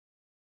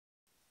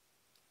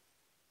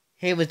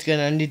Hey, what's going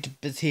on YouTube?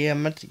 It's here,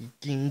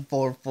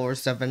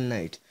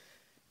 King4478.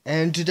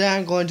 And today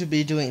I'm going to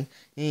be doing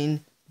the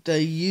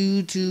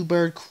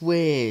YouTuber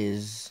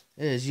quiz.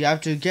 You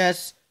have to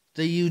guess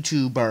the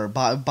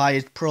YouTuber by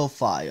its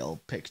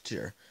profile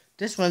picture.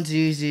 This one's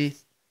easy.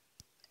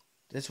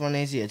 It's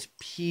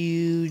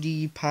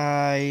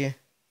PewDiePie.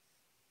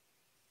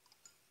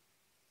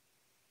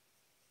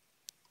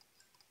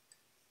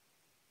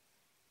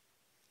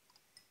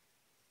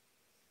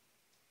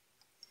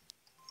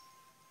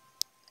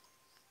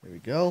 Here we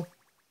go.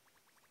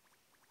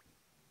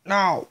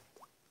 Now,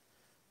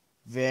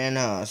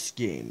 Vanoss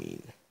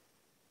Gaming.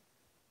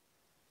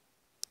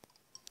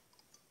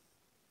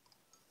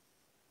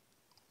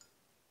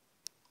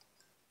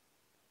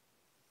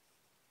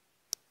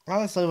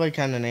 Honestly, what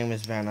kind of name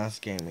is Vanoss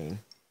Gaming?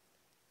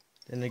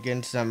 Then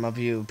again, some of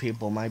you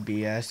people might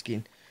be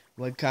asking,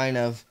 what kind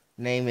of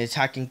name is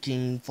Hacking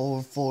King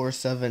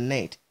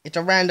 4478? It's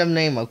a random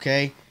name,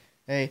 okay?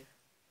 Hey,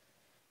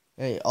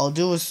 I'll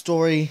do a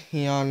story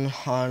on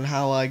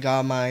how I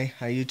got my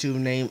YouTube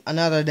name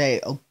another day,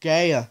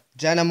 okay?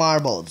 Jenna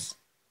Marbles.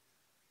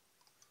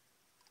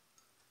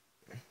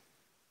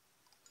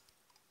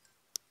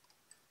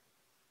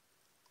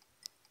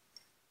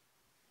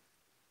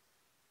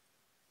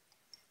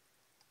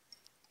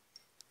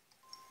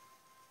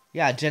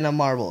 Yeah, Jenna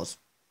Marbles.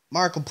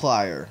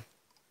 Markiplier.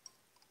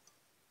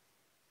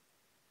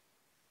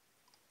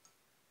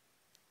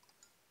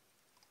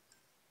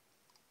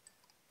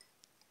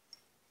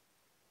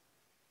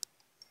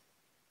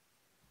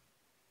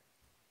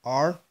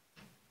 R.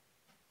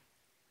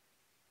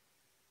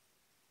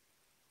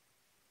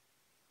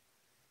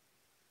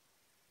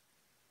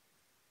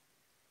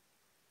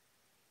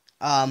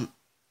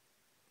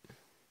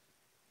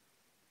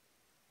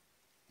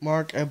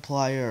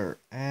 Markiplier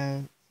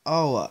and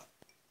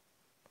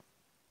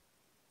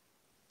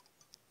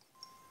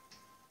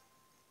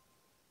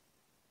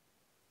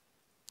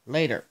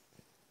later.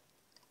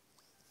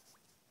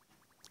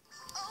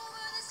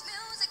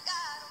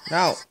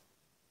 Now,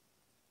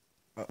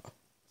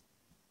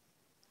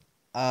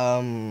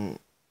 I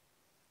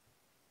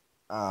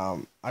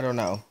don't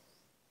know.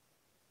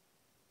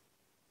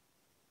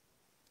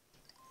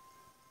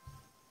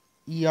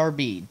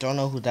 ERB, don't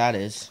know who that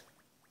is.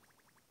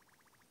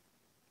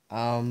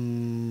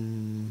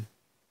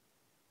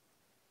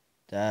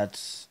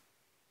 That's...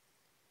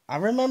 I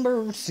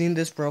remember seeing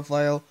this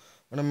profile,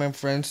 one of my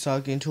friends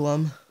talking to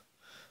him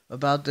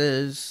about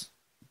this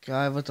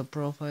guy with the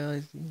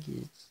profile.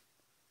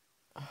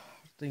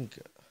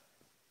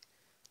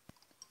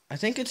 I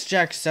think it's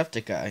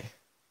Jacksepticeye.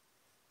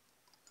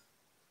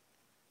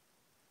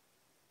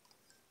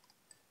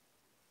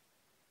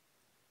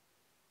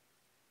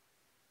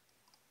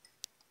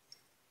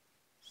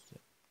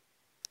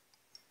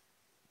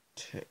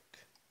 Tick.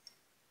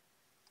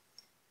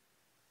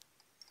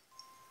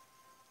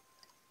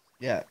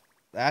 Yeah,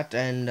 that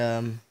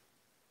and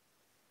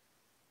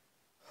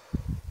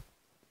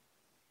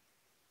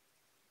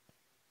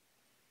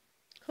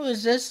who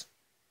is this?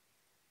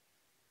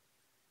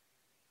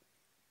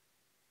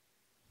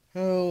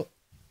 Who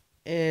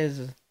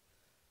is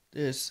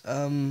this?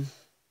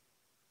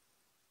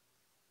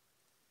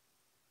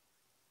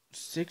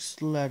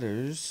 6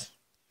 letters.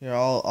 Here,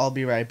 I'll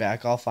be right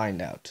back. I'll find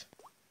out.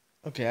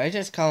 Okay, I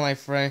just called my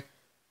friend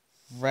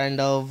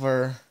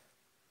over.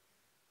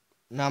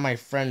 Not my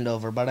friend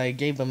over, but I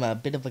gave him a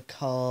bit of a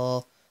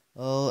call.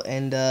 Oh,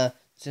 and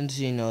since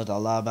he knows a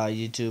lot about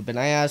YouTube, and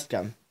I asked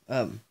him,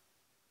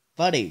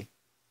 buddy,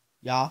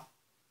 yeah?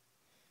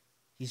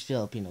 He's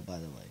Filipino, by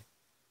the way.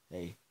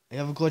 Hey, I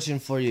have a question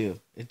for you.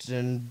 It's an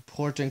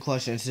important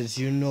question since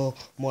you know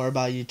more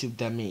about YouTube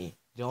than me.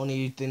 The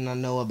only thing I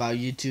know about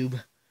YouTube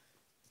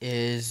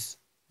is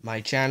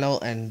my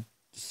channel and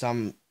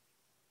some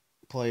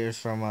players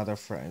from other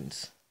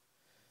friends.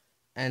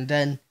 And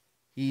then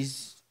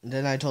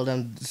I told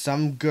him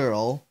some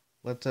girl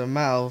with her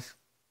mouth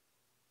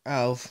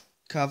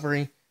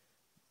covering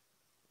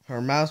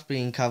her mouth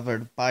being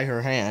covered by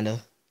her hand.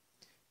 And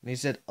he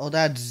said, "Oh,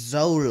 that's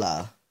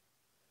Zola."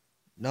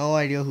 No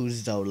idea who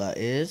Zola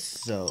is,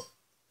 so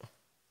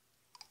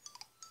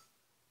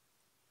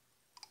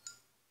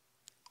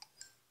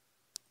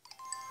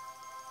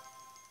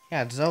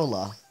yeah,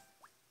 Zola.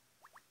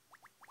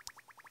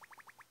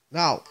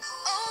 No.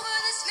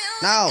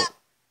 No.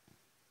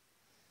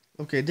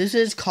 Okay, this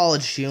is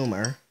College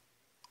Humor.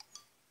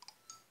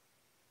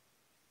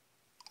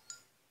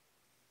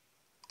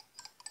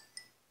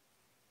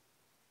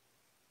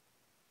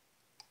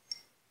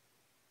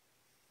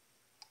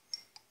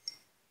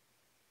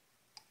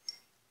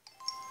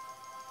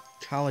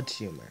 College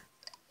Humor.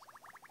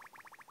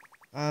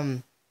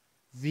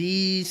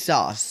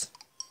 Vsauce.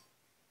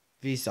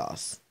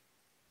 Vsauce.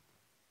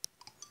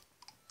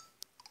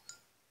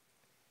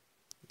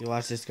 You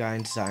watch this guy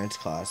in science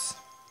class.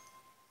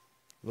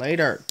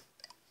 Later.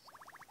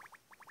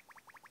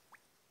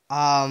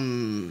 I'll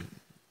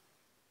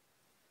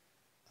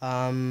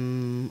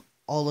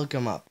look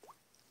him up.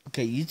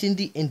 Okay, using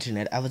the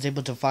internet, I was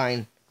able to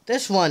find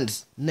this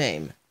one's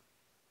name.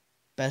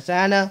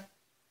 Bethana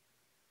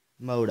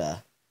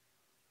Moda.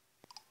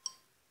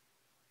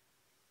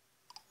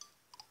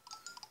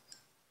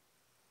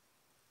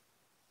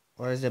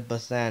 Or is it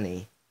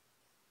Bethany?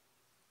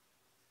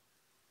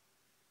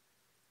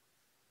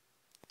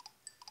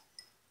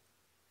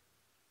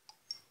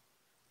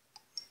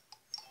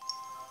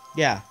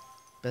 Yeah,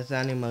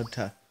 Bethany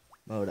Moda.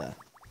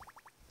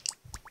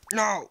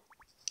 No!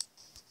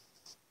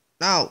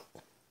 No!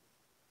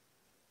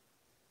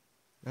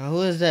 Now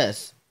who is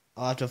this?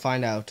 I'll have to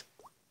find out.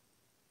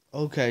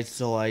 Okay,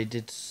 so I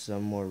did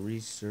some more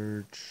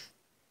research.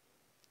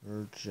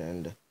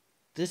 And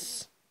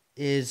this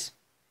is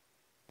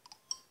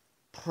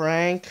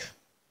prank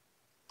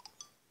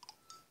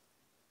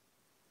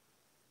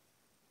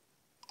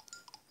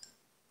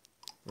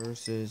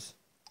versus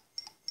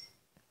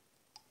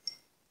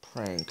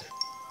prank.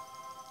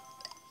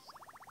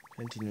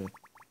 Continue.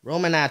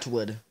 Roman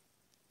Atwood.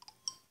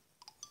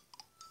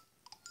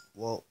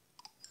 Well,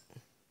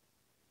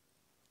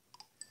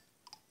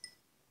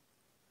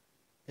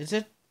 is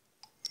it?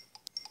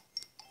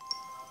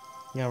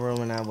 Yeah,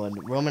 Roman Atwood.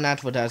 Roman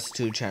Atwood has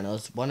two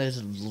channels. One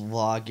is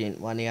vlogging.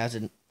 One he has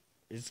he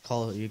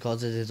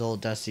calls it his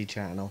old Dusty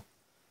channel.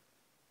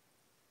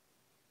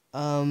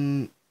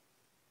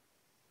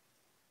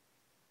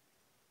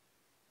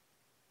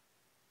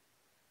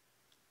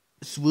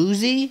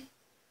 Swoozy?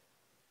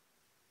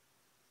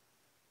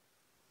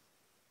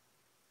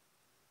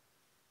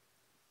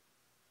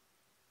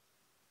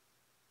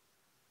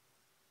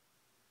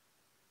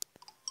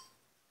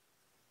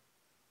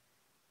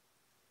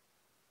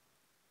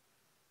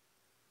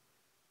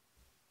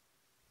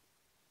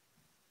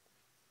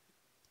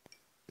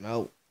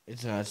 No,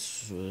 it's not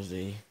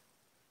Swoozy.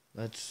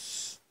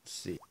 Let's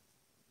see.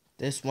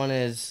 This one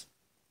is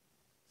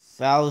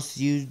Faust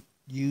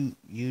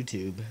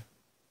YouTube.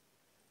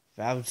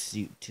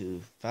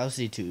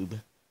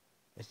 FaustiTube,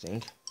 I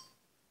think.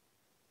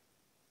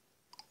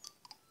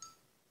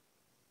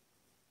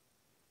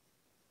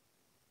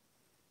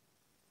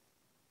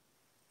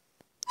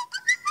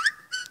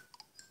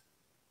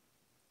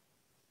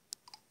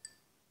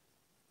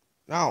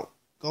 No,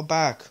 go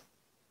back.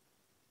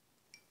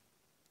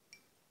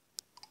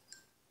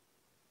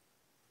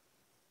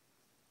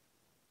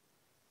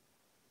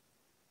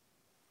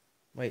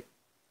 Wait.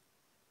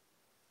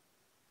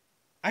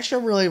 I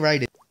should really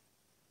write it.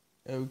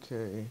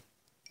 Okay.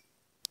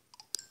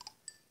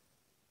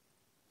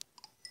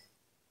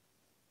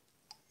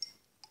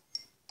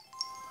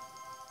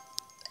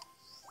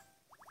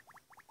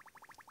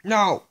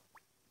 No!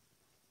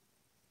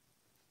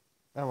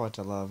 I want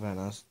to love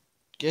Venice.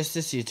 Guess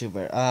this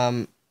YouTuber.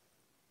 How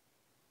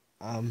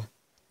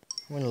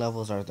many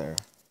levels are there?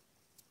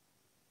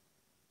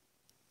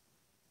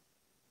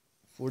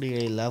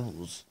 48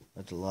 levels.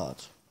 That's a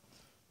lot.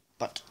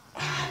 But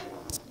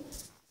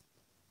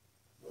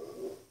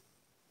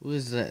who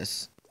is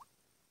this?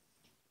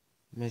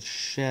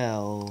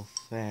 Michelle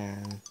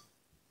Fan.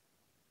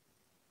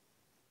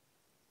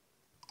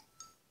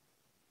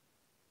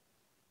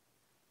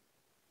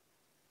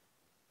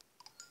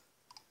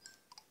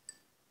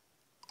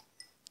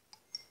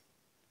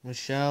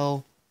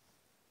 Michelle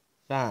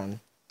Fan.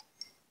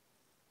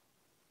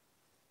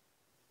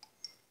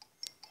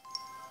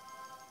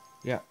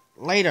 Yeah,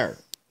 later.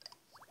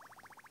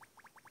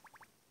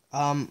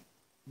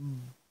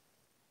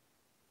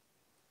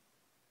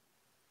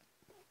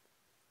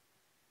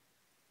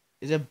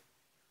 Is it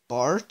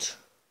Bart?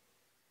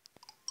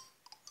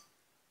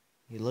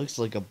 He looks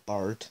like a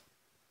Bart.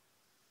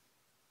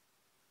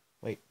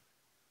 Wait.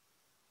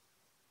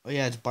 Oh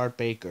yeah, it's Bart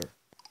Baker.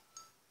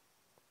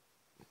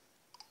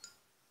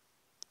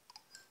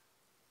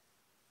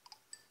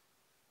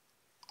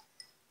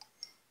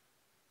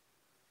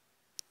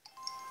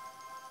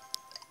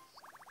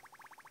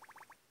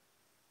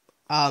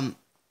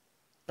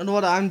 And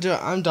what I'm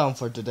done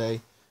for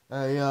today.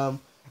 I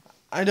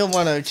don't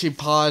want to keep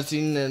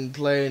pausing and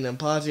playing and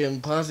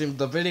pausing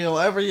the video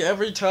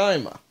every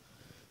time.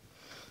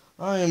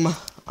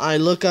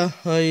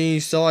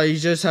 So I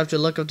just have to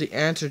look up the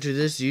answer to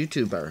this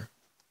YouTuber.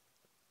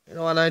 You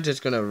know what? I'm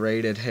just gonna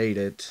rate it, hate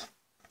it.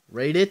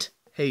 Rate it,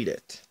 hate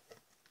it.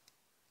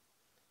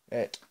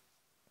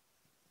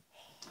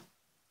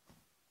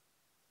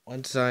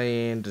 Once I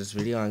end this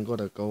video, I'm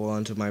gonna go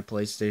on to my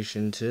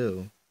PlayStation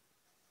 2.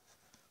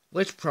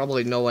 Which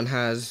probably no one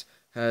has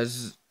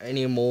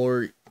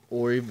anymore,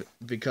 or even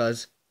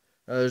because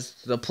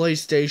the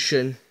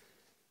PlayStation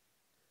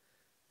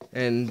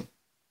and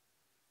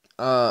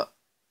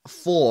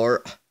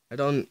 4. I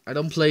don't have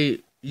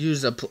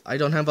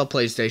a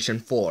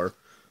PlayStation 4.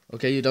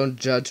 Okay, you don't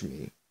judge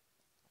me.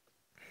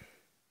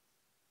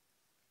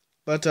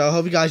 But I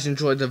hope you guys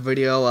enjoyed the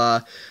video.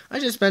 I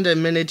just spent a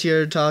minute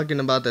here talking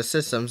about the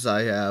systems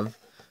I have.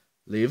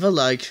 Leave a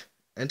like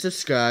and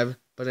subscribe,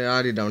 but I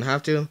already don't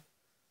have to.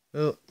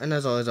 Oh, and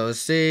as always, I will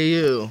see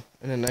you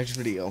in the next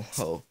video.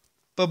 Oh,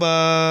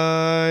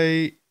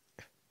 bye-bye.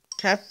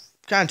 Can't.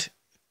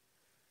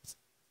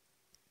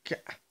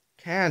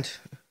 Can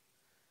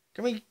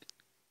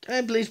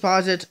I please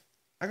pause it?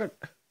 I'm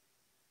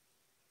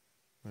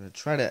gonna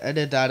try to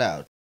edit that out.